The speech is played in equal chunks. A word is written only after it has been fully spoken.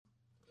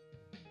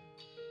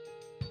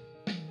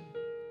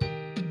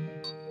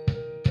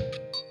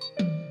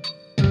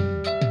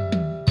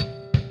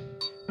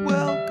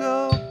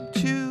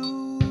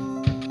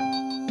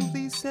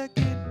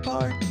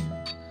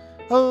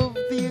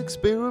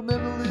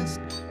Experimentalist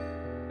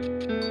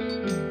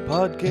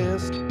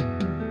podcast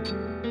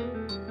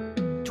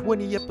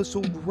 20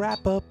 episode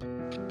wrap up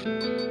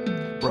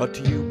brought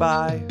to you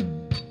by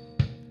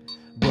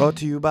dun,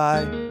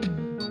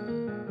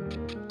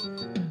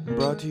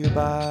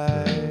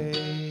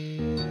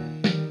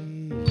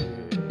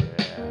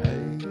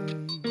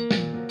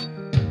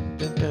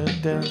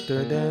 dun,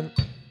 dun, dun.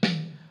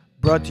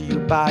 Brought to you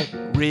by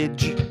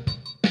Ridge,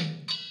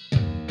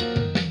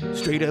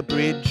 straight up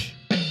Ridge.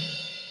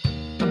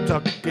 I'm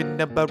talking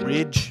about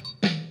Ridge.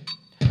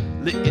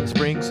 Lytton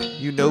Springs,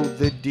 you know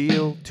the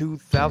deal.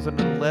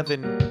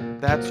 2011,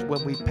 that's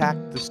when we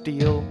packed the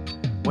steel.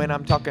 When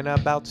I'm talking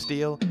about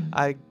steel,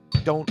 I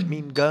don't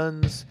mean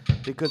guns,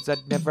 because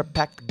I'd never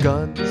packed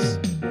guns.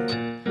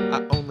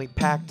 I only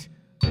packed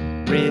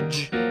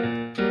Ridge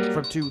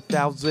from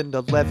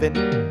 2011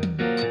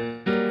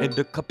 and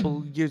a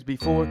couple years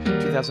before,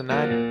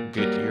 2009,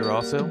 good year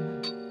also.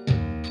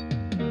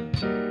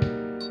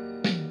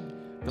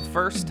 The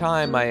first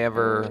time I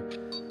ever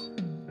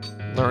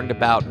learned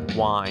about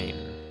wine,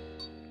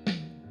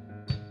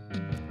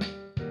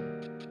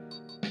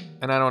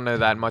 and I don't know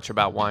that much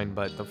about wine,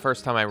 but the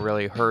first time I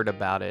really heard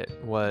about it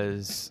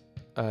was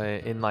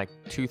in like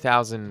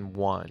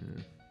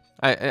 2001.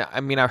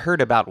 I mean, I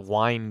heard about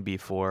wine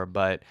before,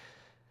 but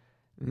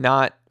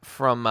not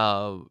from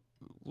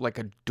like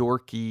a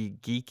dorky,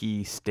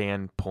 geeky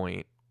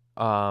standpoint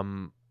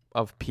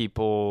of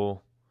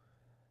people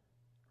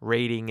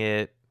rating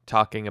it,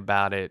 talking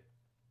about it,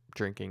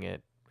 drinking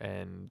it,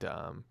 and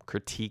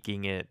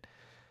critiquing it.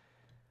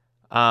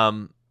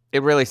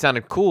 It really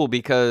sounded cool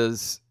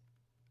because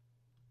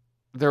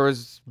there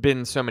has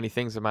been so many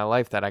things in my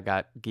life that I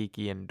got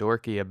geeky and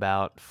dorky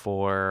about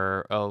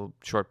for a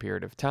short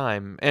period of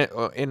time,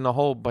 in a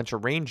whole bunch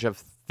of range of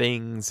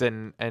things,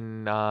 and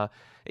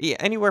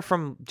anywhere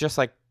from just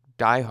like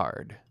Die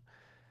Hard,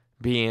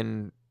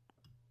 being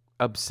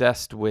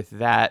obsessed with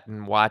that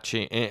and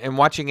watching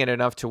it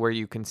enough to where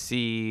you can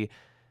see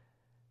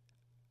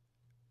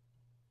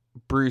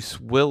Bruce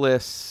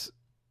Willis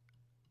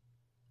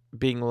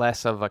being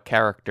less of a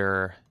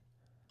character,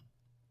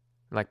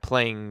 like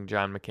playing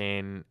John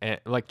McClane, and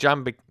like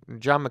John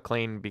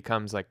McClane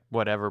becomes like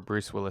whatever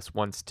Bruce Willis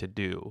wants to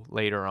do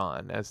later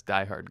on as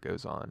Die Hard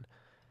goes on.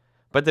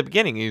 But at the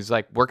beginning, he's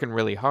like working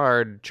really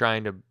hard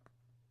trying to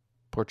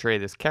portray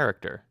this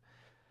character.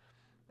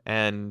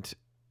 And,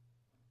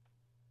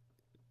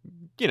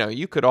 you know,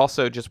 you could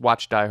also just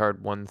watch Die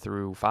Hard 1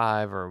 through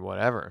 5 or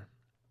whatever,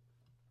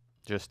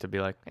 just to be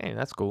like, hey,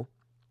 that's cool.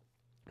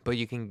 But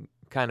you can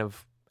kind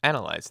of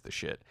analyze the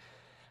shit.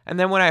 And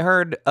then when I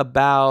heard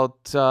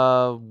about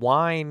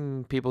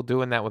wine, people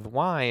doing that with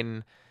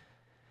wine,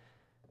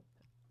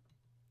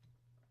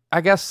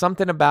 I guess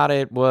something about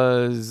it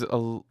was a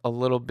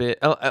little bit,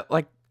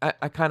 like,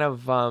 I kind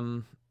of,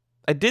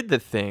 I did the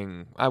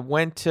thing. I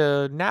went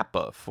to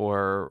Napa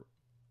for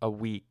a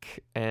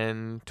week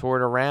and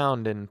toured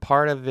around, and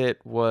part of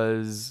it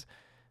was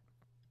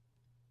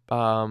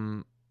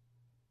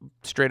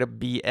straight up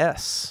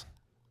BS.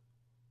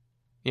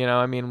 You know,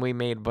 I mean, we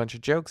made a bunch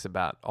of jokes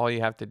about all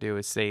you have to do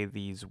is say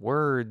these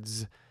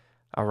words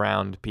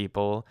around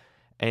people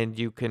and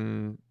you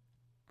can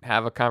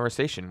have a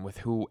conversation with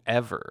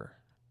whoever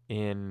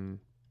in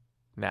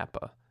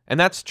Napa. And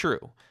that's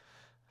true.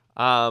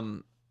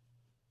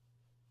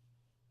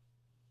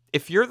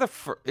 If you're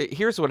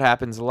here's what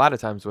happens a lot of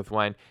times with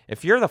wine.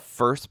 If you're the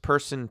first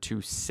person to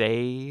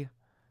say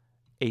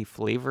a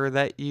flavor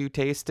that you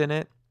taste in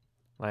it,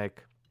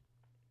 like,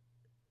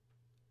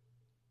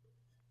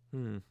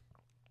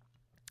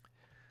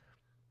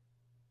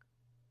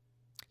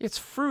 it's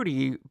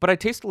fruity, but I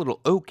taste a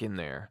little oak in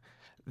there,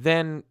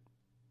 then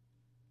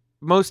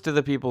most of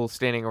the people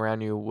standing around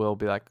you will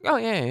be like, oh,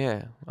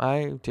 yeah,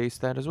 I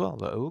taste that as well.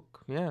 The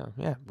oak, yeah,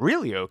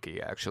 really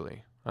oaky,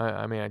 actually.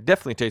 I mean, I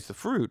definitely taste the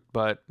fruit,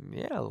 but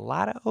yeah, a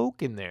lot of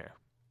oak in there.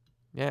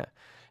 Yeah.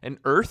 And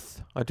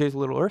earth, I taste a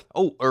little earth.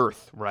 Oh,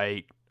 earth,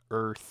 right,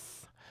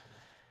 earth.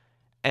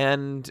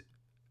 And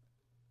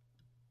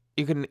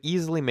you can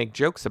easily make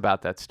jokes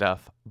about that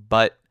stuff,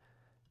 but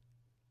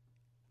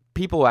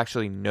people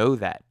actually know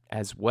that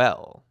as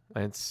well.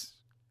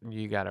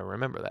 You got to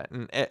remember that.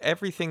 And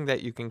everything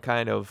that you can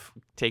kind of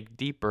take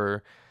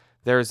deeper,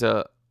 there's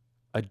a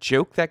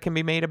joke that can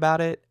be made about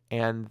it,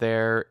 and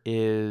there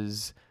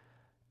is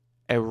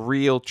a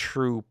real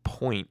true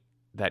point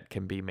that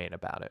can be made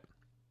about it.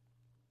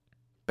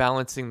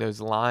 Balancing those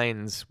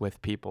lines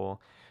with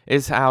people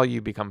is how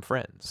you become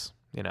friends,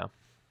 you know.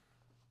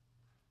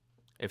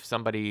 If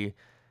somebody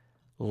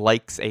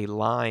likes a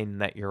line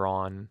that you're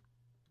on,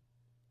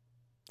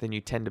 then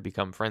you tend to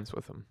become friends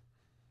with them.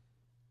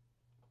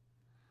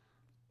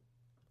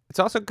 It's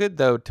also good,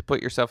 though, to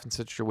put yourself in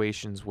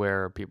situations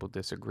where people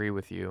disagree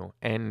with you.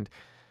 And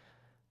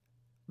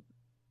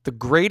the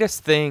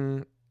greatest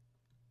thing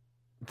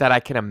that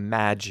I can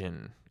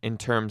imagine in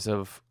terms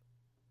of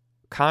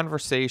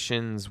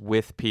conversations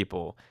with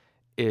people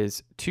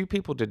is two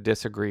people to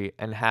disagree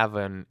and have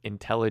an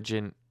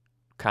intelligent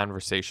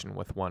conversation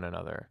with one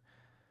another.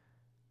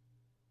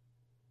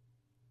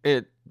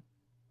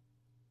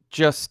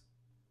 just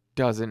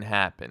doesn't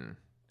happen.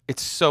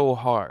 It's so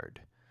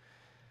hard.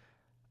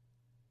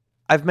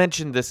 I've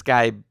mentioned this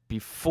guy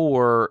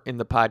before in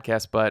the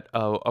podcast, but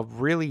a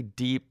really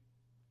deep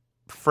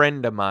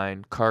friend of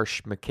mine,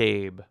 Karsh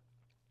McCabe,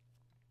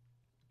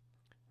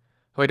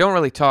 who I don't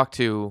really talk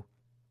to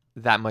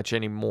that much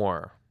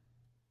anymore,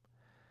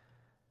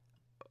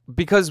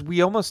 because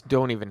we almost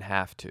don't even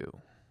have to.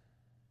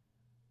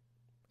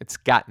 It's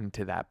gotten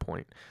to that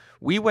point.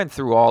 We went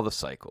through all the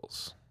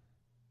cycles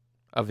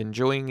of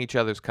enjoying each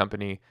other's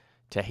company,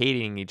 to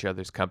hating each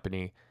other's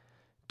company,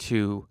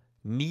 to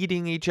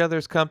needing each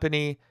other's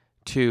company,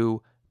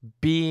 to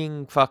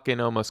being fucking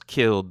almost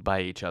killed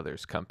by each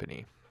other's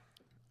company.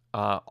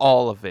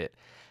 All of it.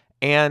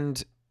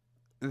 And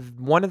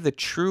one of the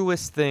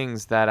truest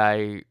things that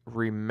I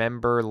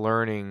remember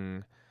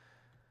learning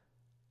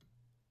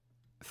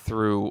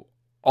through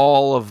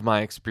all of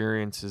my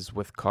experiences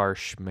with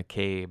Karsh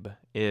McCabe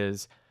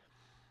is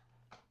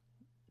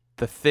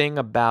the thing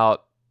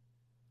about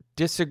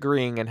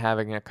disagreeing and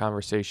having a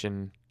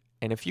conversation.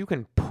 And if you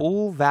can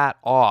pull that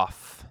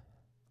off,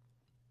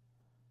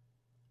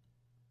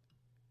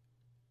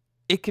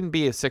 it can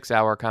be a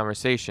 6-hour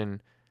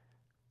conversation,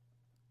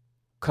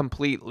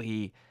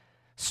 completely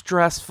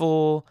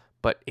stressful,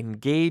 but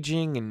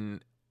engaging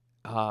and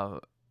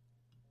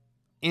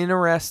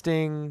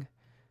interesting,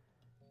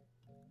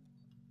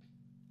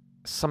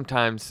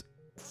 sometimes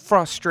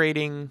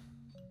frustrating,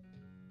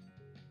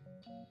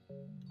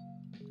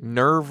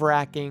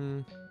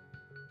 nerve-wracking,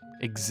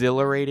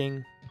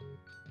 exhilarating.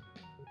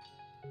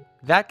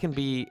 That can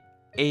be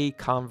a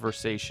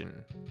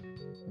conversation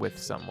with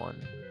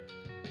someone.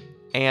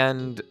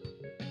 And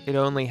it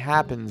only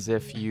happens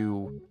if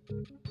you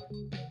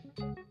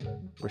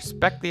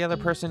respect the other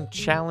person,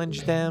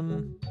 challenge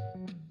them,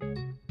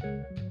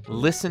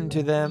 listen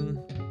to them,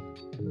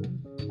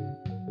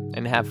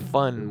 and have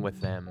fun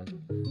with them.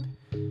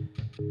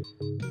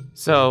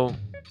 So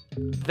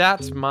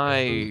that's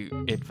my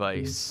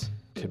advice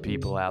to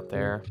people out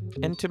there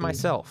and to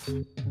myself.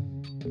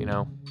 You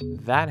know,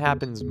 that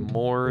happens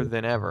more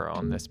than ever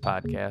on this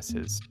podcast,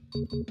 is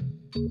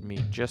me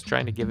just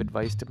trying to give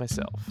advice to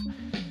myself.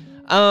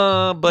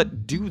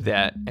 But do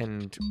that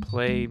and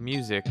play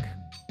music,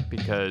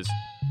 because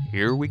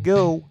here we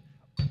go,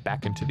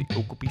 back into the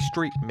Okopee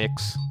Street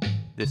mix.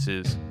 This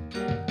is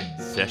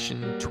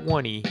Session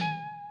 20,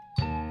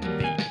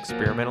 the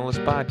Experimentalist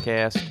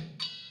podcast,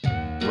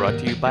 brought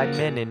to you by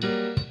Menon.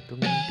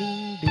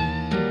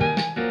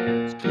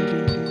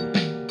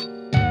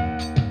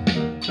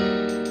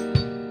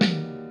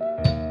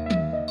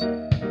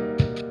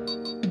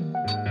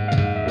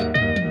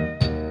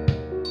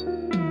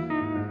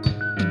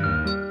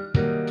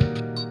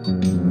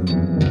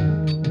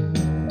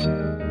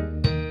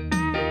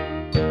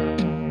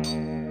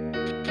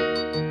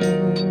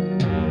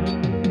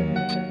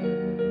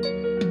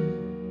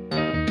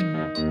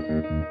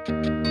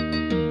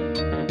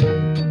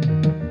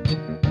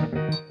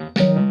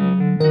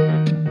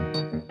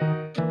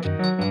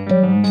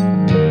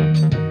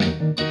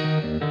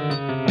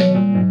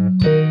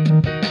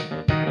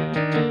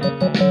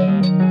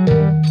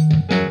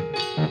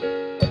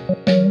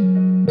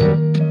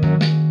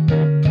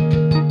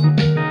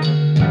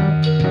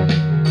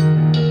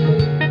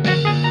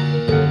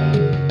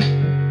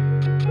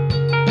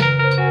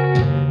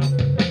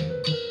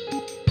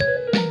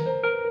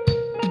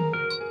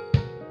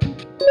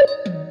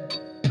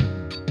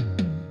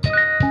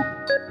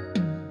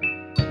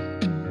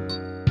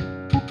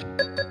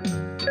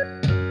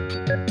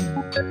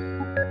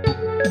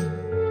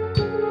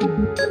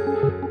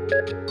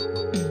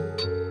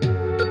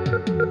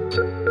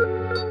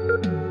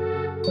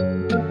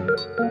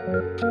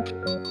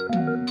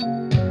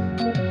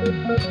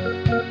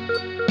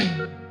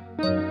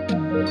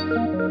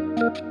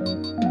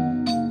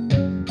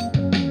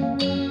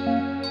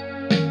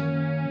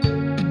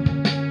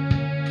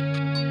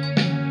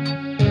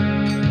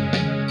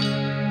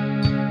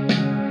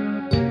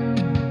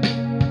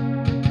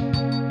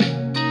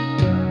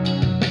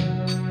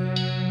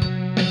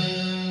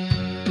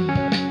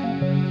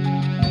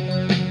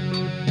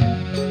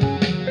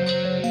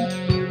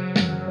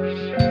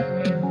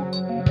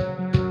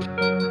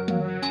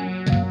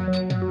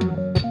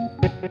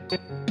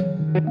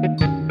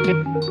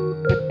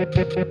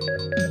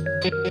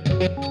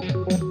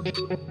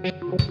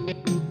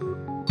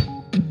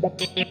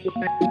 Ding, ding, ding.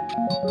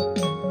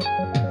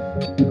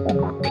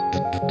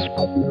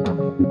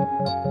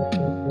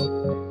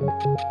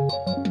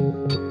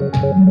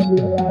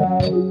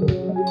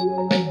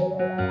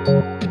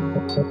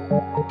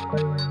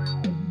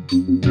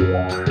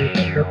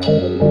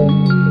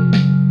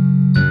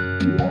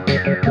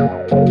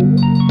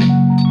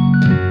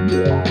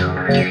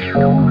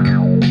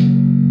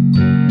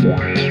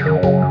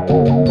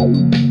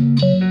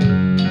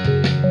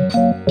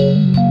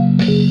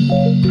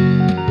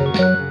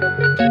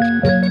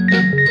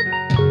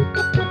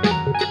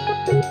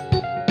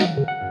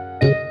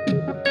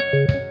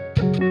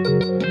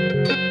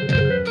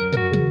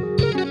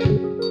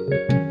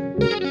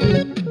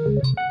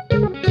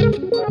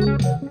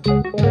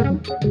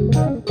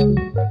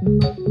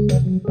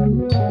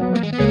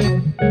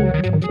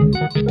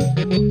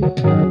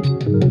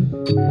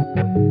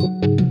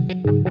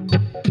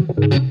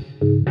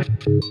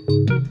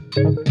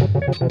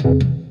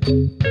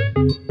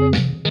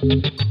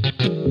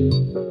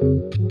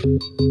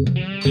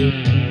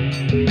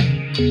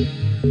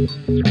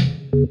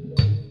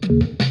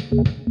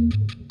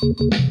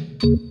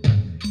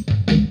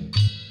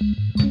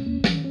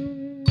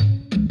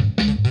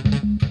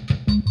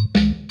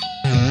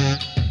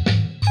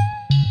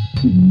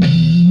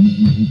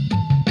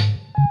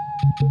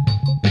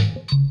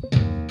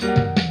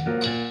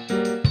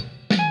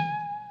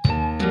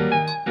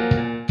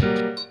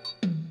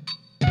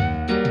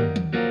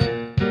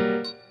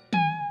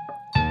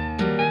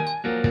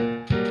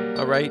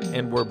 All right,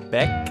 and we're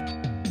back.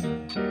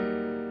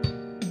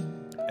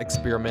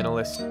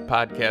 Experimentalist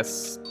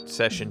podcast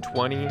session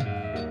 20.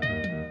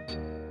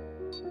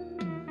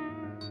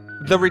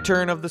 The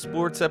return of the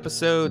sports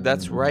episode.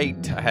 That's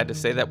right. I had to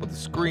say that with a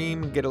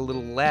scream, get a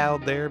little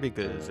loud there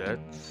because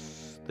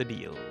that's the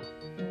deal.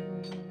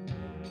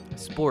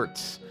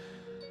 Sports.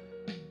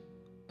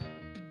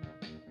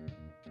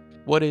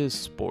 What is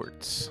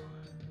sports?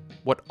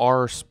 What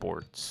are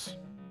sports?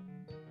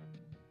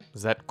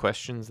 Is that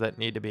questions that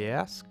need to be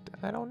asked?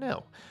 I don't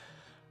know.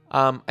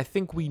 I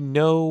think we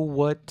know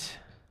what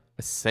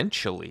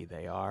essentially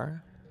they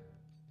are.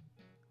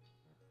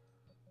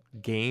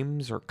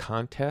 Games or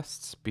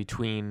contests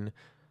between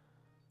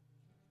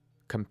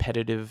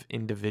competitive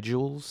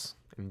individuals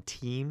and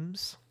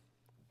teams.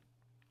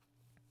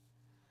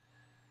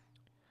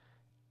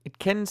 It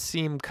can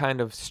seem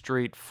kind of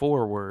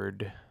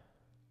straightforward,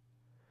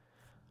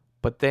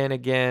 but then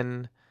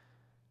again,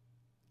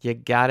 you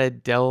gotta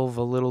delve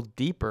a little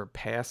deeper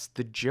past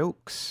the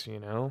jokes, you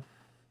know?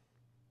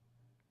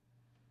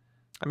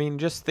 I mean,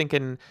 just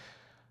thinking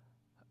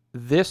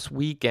this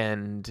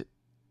weekend,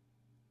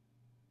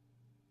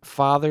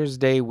 Father's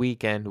Day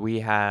weekend, we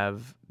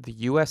have the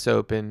U.S.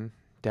 Open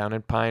down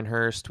in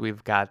Pinehurst.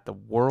 We've got the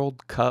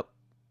World Cup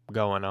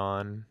going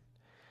on.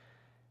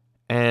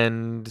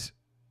 And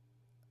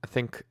I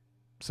think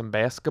some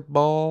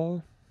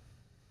basketball,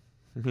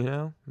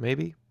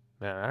 maybe.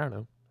 I don't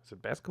know. Is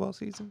it basketball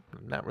season?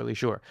 I'm not really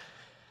sure.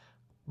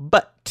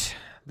 But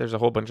there's a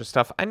whole bunch of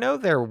stuff. I know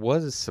there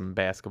was some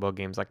basketball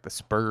games like the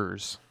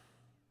Spurs.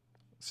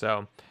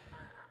 So,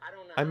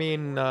 I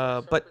mean,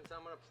 but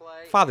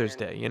Father's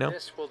Day,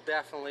 This will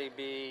definitely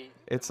be...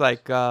 It's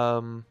like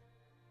U.S.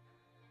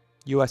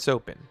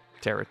 Open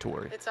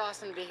territory. It's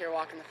awesome to be here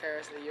walking the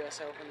fairways of the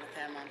U.S. Open with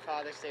him on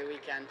Father's Day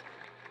weekend.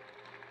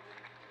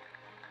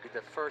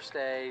 The first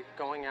day,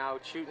 going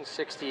out, shooting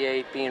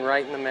 68, being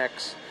right in the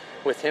mix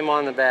with him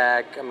on the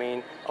bag. I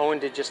mean, Owen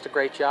did just a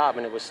great job,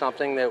 and it was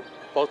something that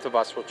both of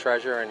us will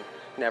treasure and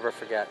never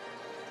forget.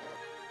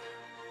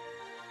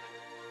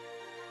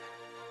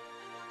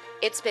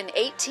 It's been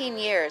 18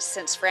 years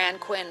since Fran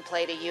Quinn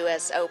played a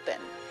U.S. Open.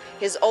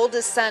 His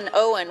oldest son,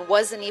 Owen,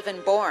 wasn't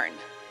even born.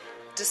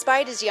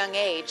 Despite his young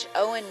age,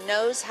 Owen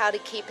knows how to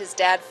keep his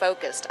dad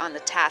focused on the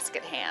task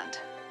at hand.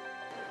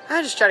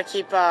 I just try to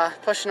keep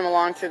pushing him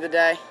along through the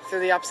day,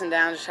 through the ups and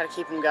downs, just try to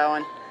keep him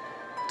going.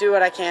 Do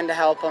what I can to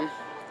help him.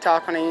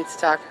 Talk when I need to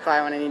talk, be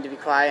quiet when I need to be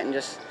quiet, and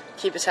just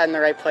keep his head in the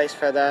right place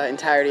for the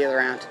entirety of the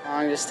round.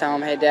 I just tell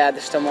him, hey, Dad,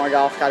 there's still more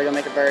golf. Got to go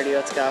make a birdie.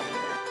 Let's go.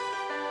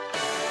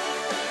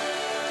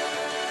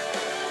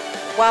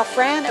 While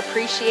Fran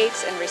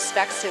appreciates and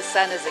respects his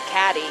son as a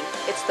caddy,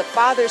 it's the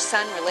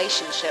father-son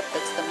relationship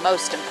that's the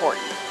most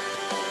important.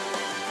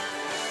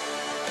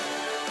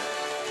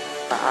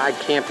 I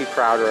can't be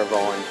prouder of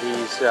Owen.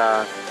 He's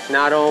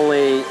not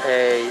only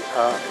a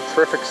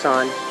terrific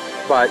son,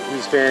 but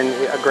he's been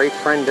a great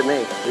friend to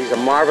me. He's a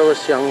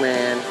marvelous young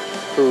man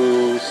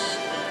who's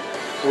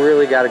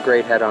really got a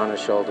great head on his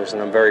shoulders,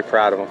 and I'm very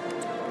proud of him.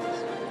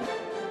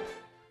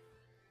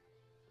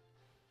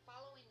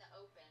 Following the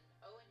Open,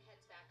 Owen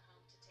heads back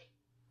home to take...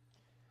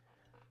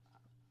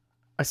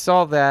 I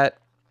saw that.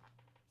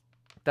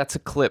 That's a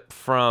clip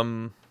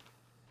from,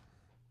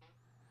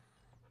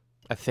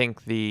 I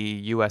think, the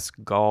U.S.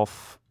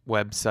 Golf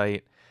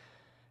website.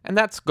 And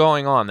that's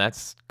going on.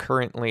 That's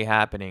currently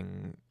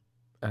happening.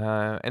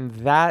 And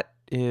that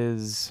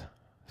is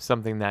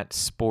something that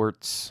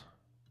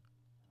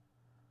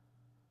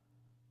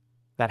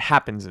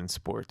happens in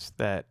sports,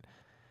 that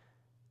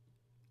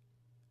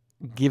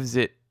gives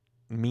it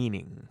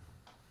meaning.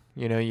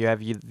 You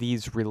have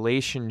these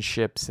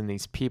relationships and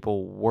these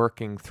people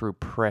working through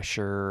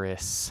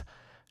pressurous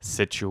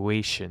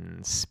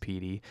situations,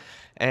 Petey,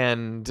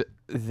 and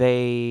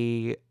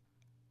they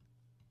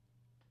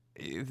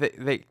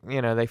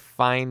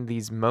find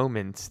these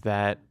moments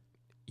that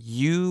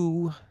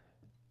you,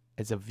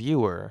 as a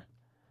viewer,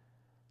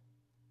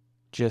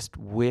 just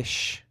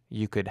wish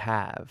you could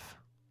have.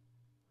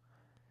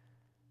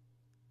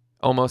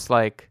 Almost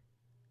like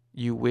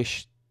you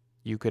wish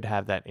you could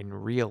have that in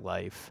real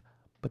life,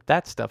 but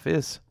that stuff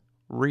is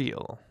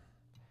real.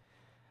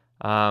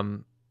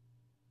 That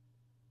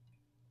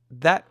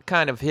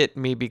kind of hit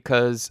me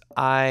because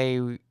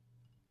I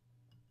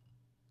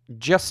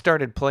just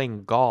started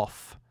playing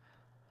golf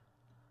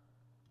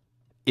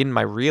in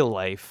my real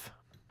life.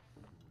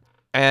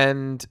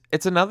 And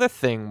it's another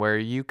thing where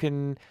you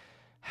can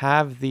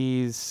have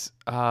these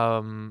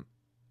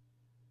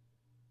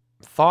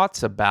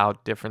thoughts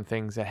about different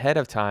things ahead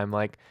of time.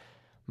 Like,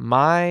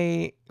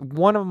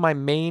 One of my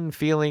main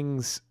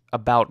feelings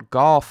about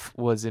golf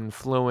was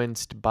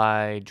influenced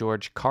by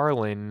George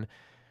Carlin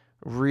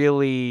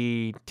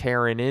really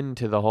tearing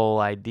into the whole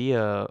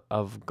idea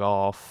of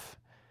golf.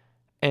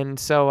 And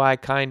so I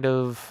kind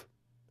of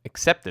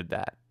accepted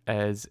that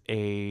as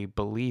a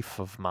belief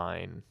of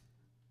mine.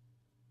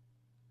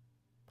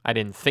 I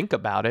didn't think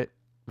about it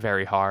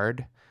very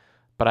hard,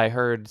 but I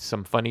heard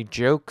some funny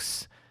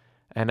jokes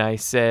and I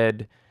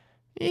said,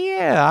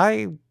 yeah,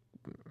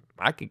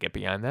 I could get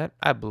behind that.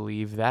 I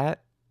believe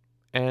that.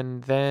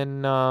 And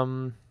then,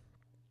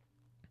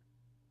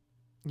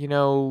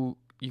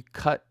 you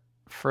cut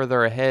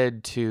further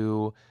ahead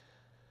to,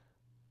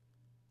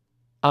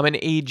 I'm an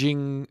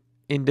aging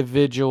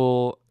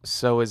individual,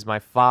 so is my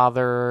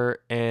father,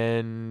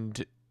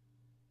 and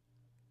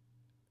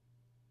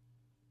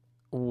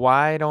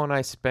why don't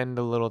I spend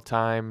a little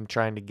time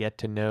trying to get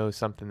to know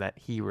something that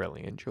he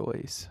really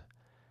enjoys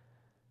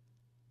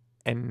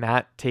and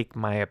not take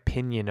my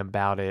opinion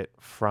about it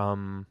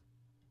from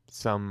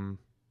some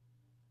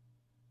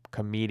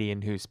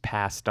comedian who's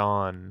passed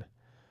on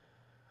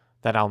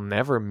that I'll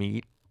never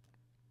meet.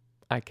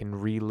 I can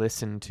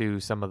re-listen to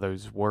some of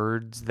those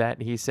words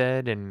that he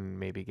said and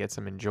maybe get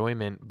some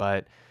enjoyment,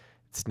 but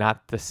it's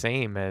not the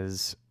same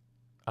as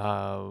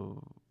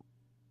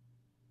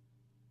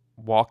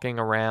walking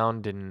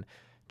around and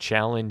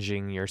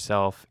challenging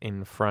yourself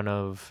in front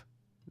of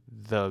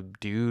the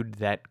dude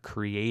that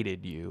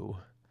created you.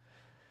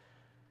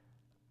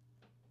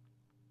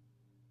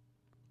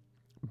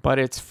 But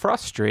it's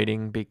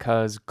frustrating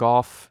because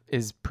golf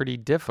is pretty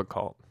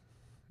difficult.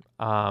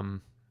 So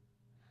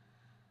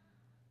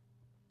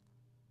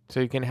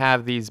you can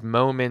have these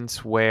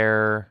moments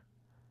where,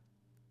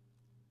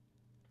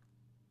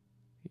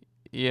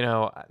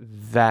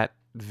 that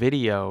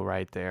video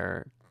right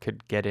there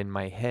could get in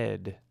my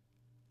head,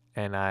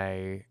 and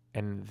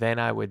then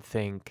I would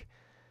think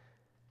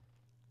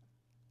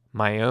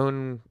my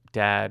own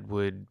dad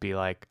would be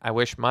like, I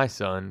wish my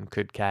son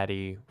could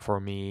caddy for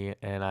me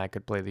and I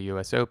could play the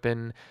US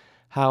Open.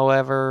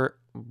 However,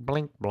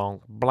 blink, blonk,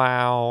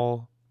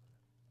 blow,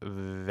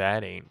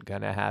 that ain't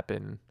gonna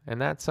happen. And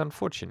that's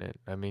unfortunate.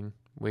 I mean,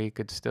 we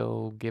could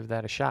still give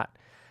that a shot.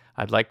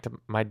 I'd like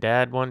my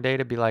dad one day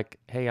to be like,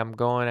 hey, I'm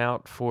going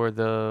out for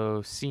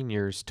the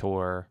seniors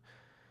tour.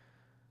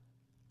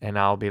 And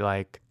I'll be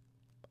like,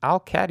 I'll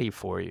caddy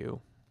for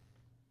you.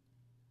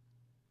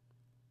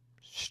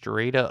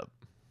 Straight up.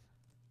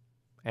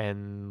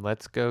 And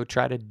let's go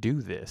try to do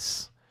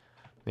this,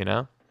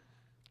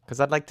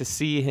 Because I'd like to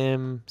see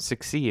him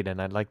succeed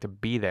and I'd like to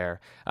be there.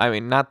 I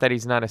mean, not that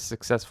he's not a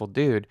successful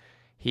dude.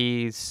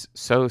 He's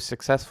so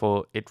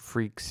successful, it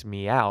freaks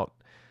me out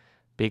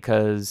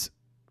because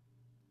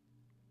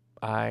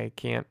I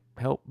can't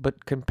help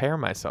but compare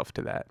myself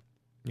to that,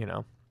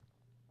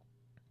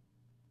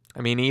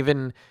 I mean,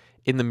 even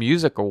in the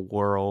musical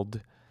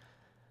world,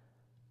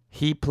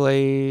 he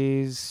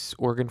plays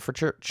organ for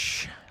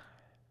church.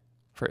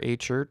 For a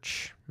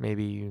church,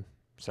 maybe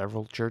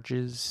several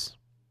churches,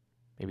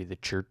 maybe the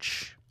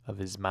church of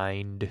his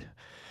mind.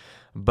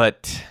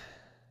 But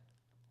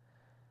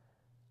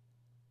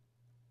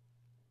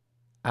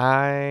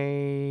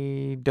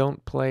I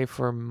don't play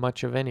for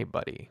much of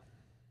anybody,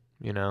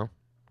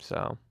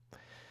 So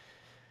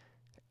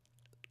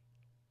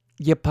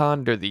you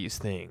ponder these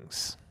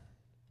things.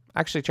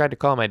 I actually tried to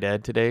call my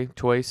dad today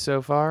twice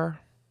so far.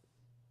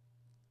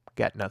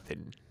 Got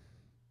nothing.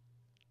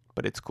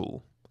 But it's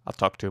cool. I'll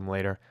talk to him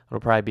later. It'll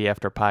probably be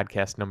after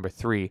podcast number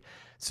 3.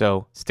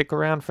 So stick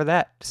around for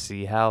that to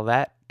see how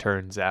that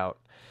turns out.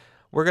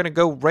 We're going to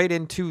go right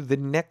into the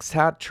next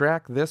hot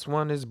track. This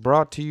one is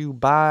brought to you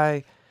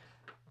by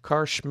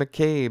Karsh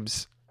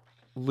McCabe's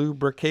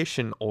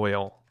lubrication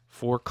oil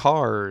for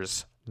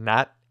cars,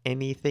 not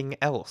anything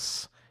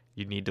else.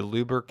 You need to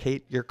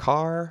lubricate your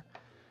car?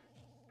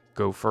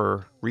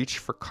 Reach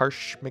for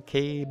Karsh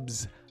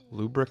McCabe's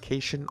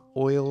lubrication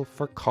oil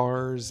for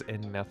cars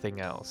and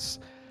nothing else.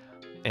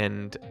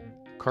 And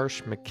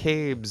Karsh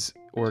McCabe's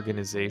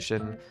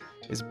organization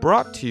is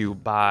brought to you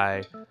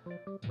by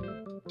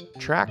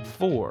track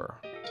 4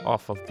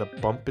 off of the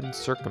Bumpin'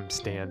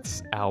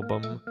 Circumstance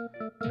album,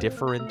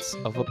 Difference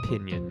of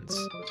Opinions.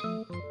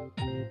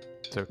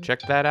 So check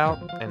that out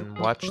and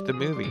watch the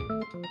movie,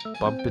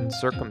 Bumpin'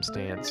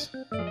 Circumstance,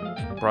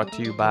 brought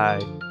to you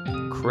by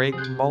Craig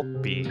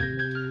Maltby,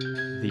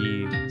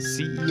 the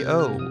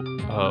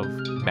CEO of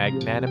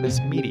Magnanimous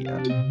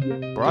Media,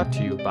 brought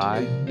to you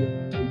by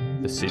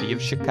the City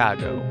of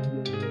Chicago.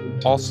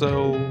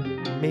 Also,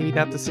 maybe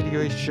not the City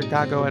of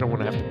Chicago. I don't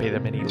want to have to pay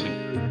them any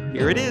loot.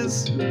 Here it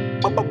is.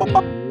 Bop, bop, bop,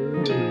 bop.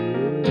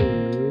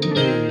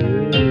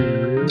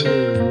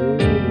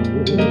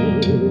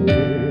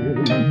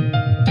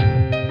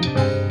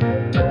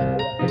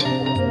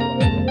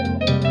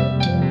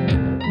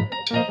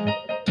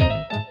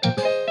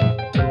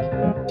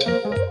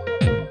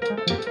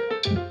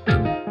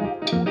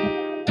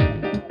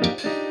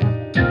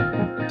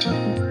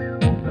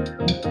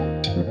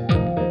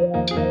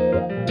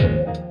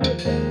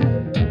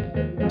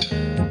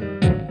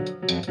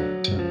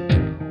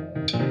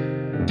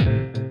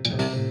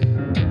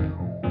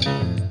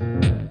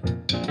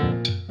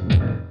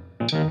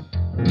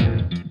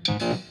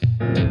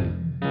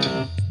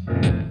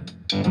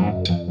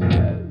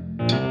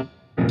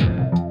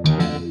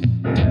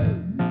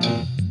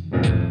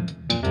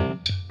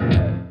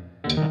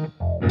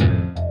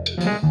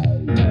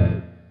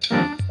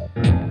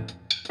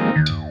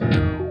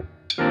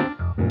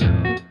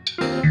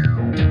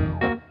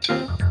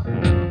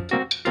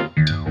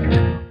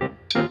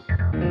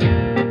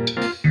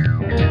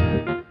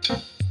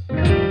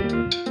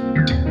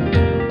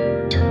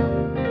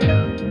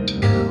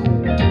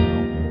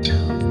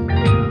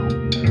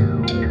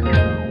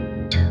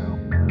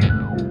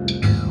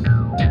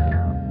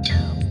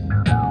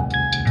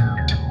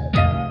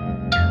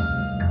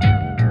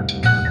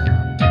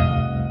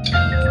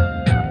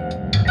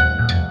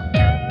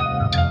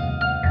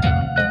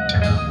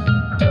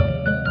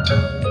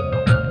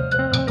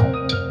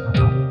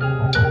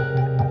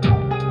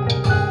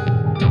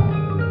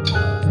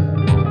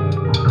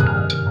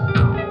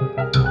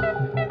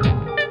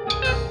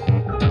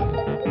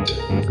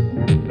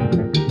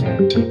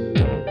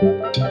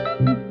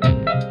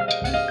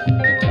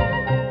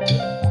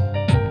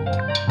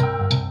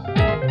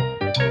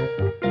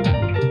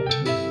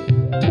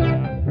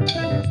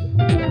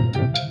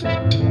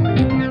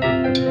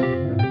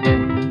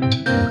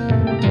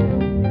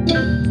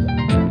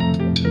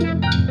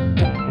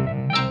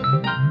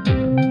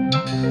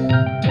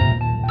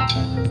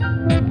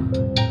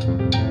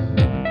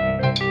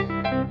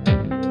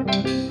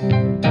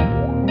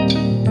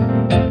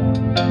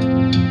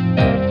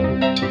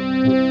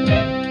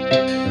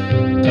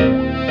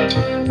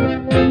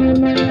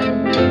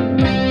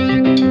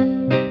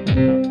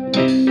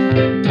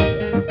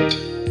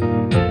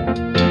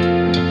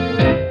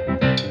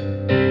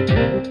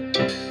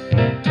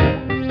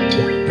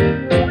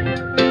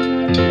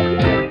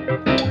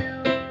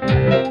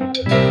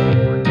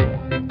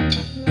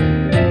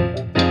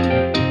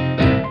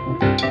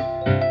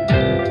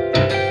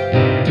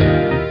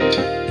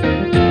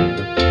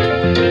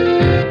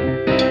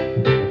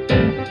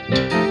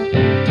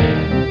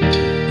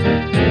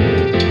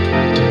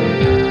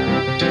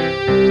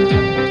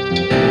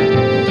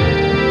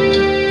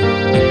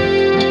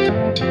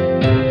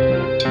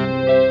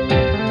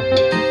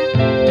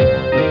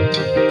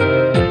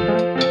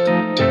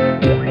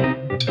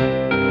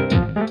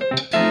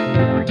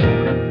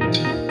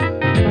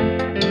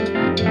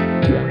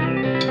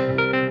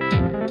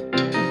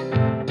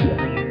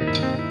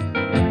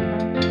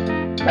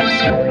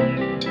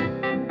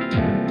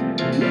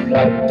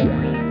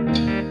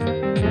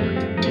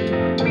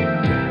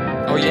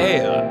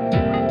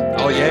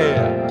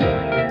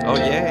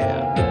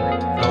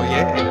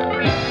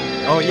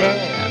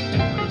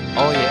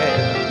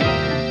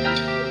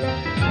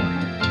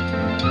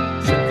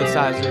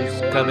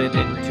 coming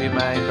into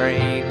my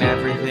brain.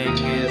 Everything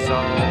is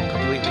all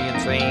completely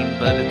insane,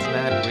 but it's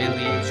not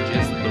really. It's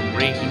just the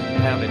rain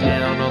pounding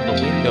down on the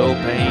window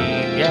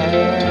pane.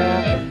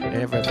 Yeah,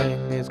 everything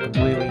is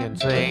completely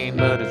insane,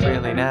 but it's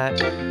really not.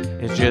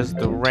 It's just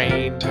the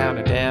rain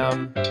pounding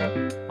down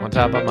on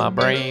top of my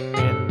brain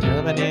and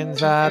coming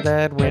inside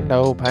that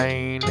window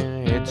pane.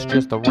 It's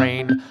just the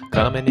rain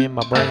coming in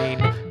my brain,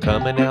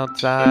 coming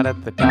outside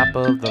at the top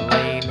of the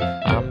lane.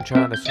 I'm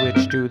trying to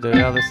switch to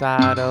the other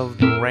side of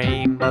the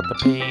rain, but the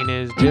pain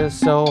is just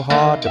so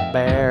hard to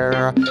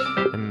bear.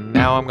 And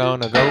now I'm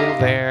gonna go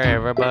there.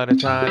 Everybody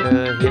trying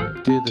to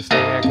hit to the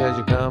stair, cause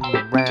you come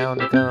around,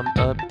 you come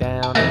up,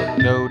 down,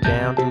 and go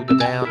down to the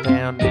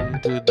downtown,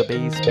 into the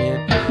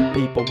basement.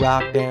 People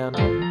rock down,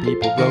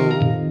 people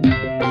roll,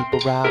 people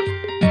rock,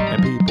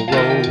 and people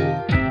roll,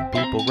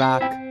 people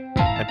rock,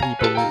 and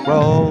people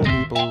roll,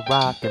 people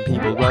rock, and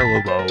people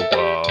roll, roll,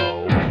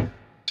 roll,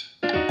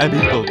 and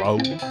people roll.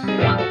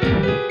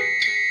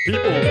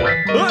 People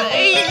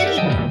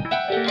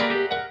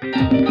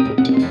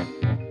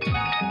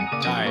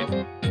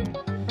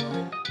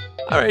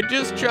All right,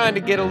 just trying to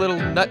get a little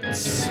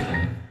nuts.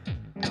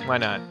 Why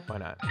not? Why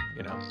not?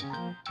 You know,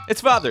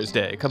 it's Father's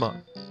Day. Come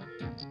on.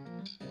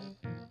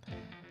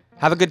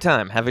 Have a good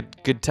time. Have a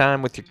good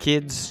time with your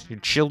kids, your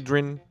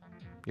children,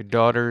 your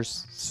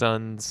daughters,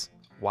 sons,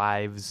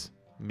 wives,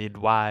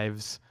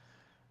 midwives,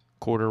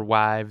 quarter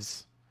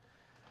wives,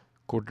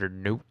 quarter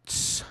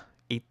notes,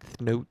 eighth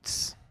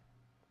notes,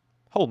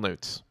 whole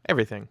notes,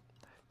 everything.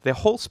 The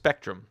whole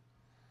spectrum.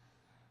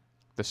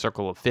 The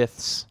circle of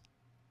fifths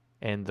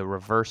and the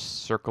reverse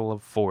circle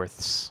of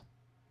fourths.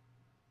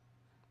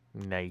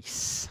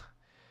 Nice.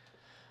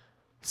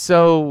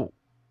 So,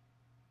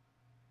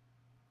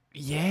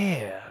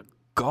 yeah,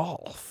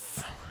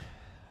 golf.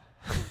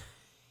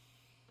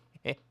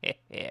 It's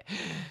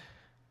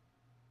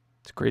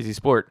a crazy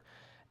sport.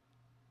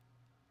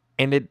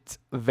 And it's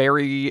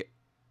very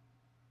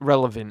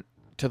relevant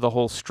to the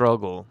whole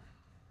struggle.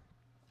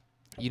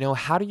 You know,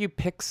 how do you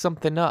pick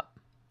something up?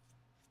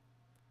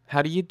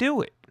 How do you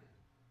do it?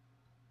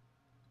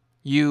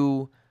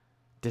 You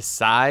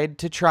decide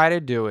to try to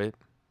do it,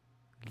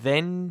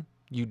 then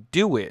you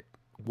do it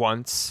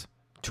once,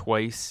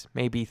 twice,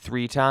 maybe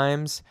 3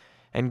 times,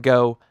 and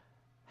go,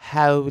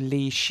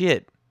 holy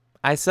shit,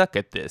 I suck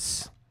at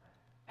this.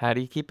 How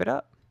do you keep it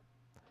up?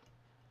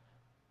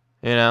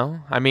 You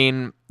know, I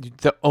mean,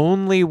 the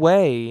only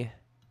way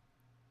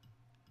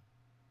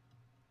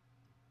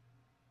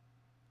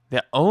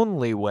that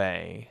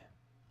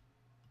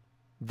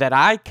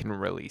I can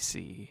really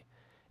see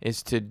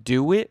is to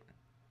do it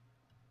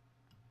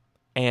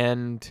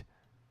and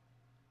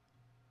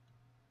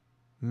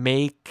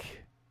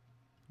make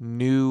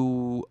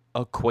new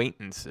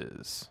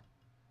acquaintances.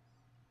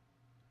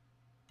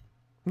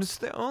 It's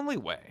the only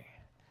way.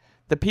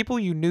 The people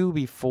you knew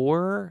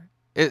before,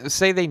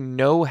 say they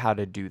know how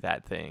to do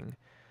that thing,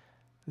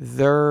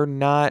 they're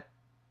not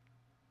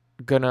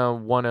gonna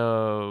want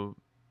to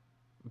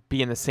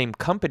be in the same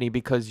company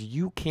because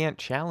you can't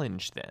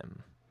challenge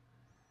them.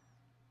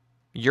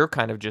 You're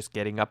kind of just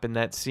getting up in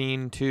that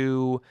scene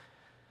to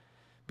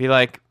be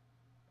like,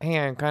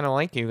 hey, I kind of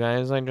like you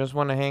guys. I just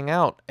want to hang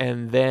out.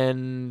 And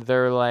then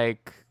they're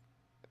like,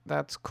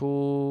 that's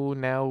cool.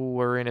 Now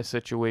we're in a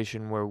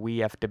situation where we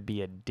have to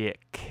be a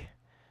dick.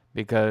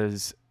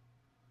 Because,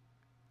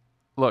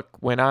 look,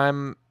 when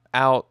I'm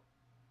out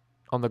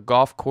on the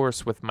golf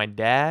course with my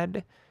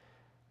dad,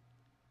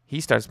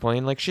 he starts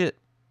playing like shit.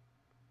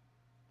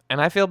 And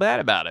I feel bad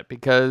about it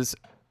because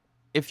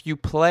if you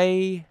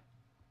play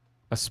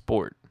a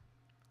sport,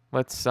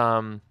 let's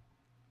go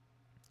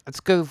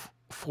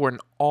for an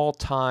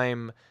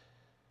all-time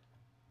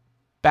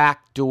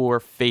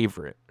backdoor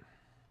favorite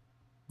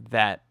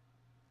that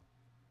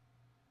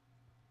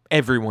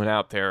everyone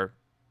out there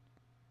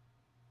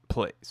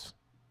plays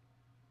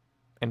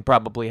and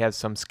probably has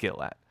some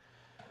skill at.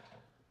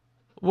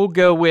 We'll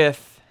go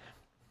with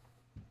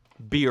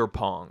beer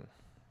pong.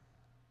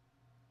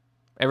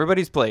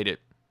 Everybody's played it.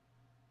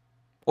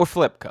 Or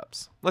flip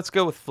cups. Let's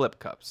go with flip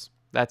cups.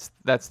 That's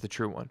the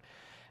true one.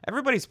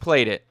 Everybody's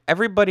played it.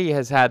 Everybody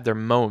has had their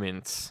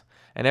moments.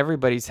 And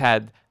everybody's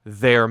had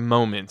their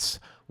moments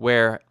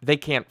where they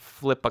can't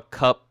flip a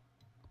cup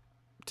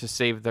to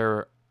save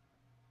their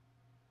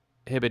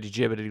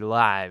hibbity-jibbity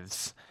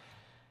lives.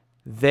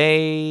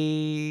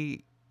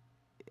 And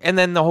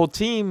then the whole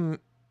team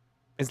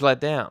is let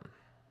down.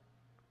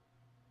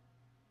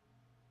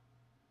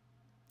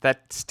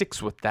 That sticks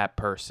with that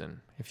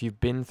person. If you've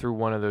been through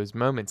one of those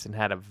moments and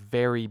had a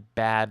very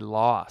bad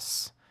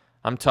loss.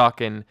 I'm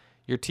talking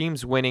your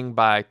team's winning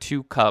by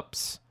 2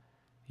 cups.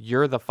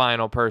 You're the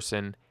final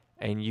person,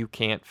 and you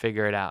can't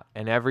figure it out.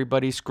 And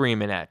everybody's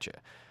screaming at you.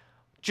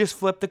 Just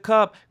flip the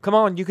cup. Come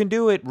on, you can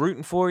do it.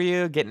 Rooting for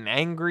you, getting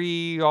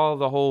angry, all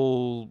the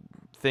whole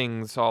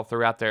things all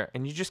throughout there.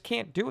 And you just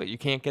can't do it. You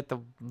can't get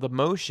the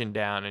motion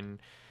down, and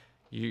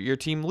your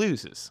team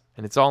loses.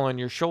 And it's all on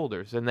your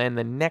shoulders. And then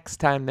the next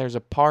time there's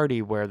a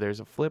party where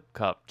there's a flip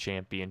cup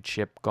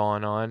championship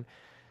going on,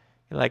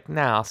 you're like,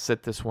 nah, I'll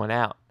sit this one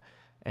out.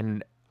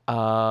 And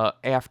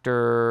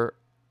after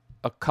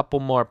a couple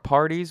more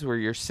parties where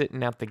you're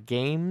sitting at the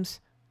games,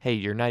 hey,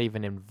 you're not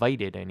even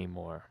invited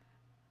anymore.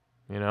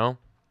 You know?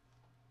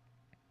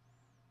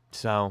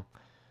 So,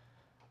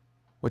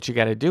 what you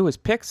got to do is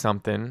pick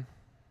something.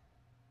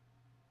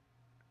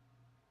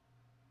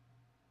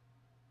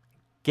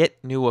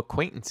 Get new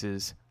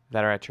acquaintances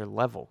that are at your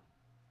level.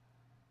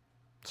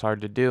 It's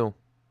hard to do.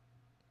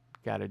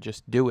 Got to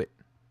just do it.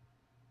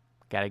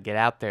 Got to get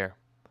out there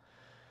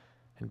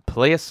and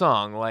play a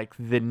song like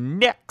the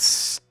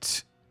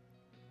next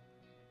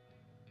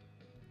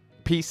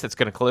piece that's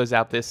going to close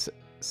out this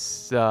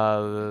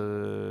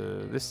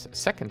this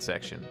second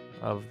section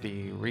of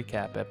the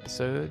recap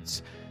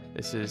episodes.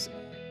 This is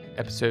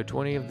episode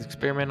 20 of the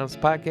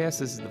Experimentalist podcast.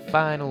 This is the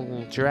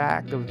final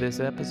track of this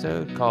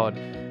episode called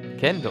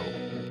Kendall.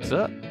 What's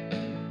up?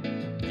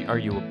 Are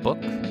you a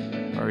book?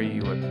 Are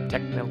you a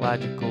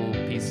technological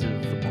piece of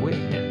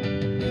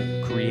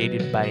equipment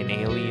created by an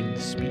alien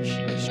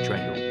species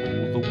trying to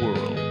rule the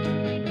world?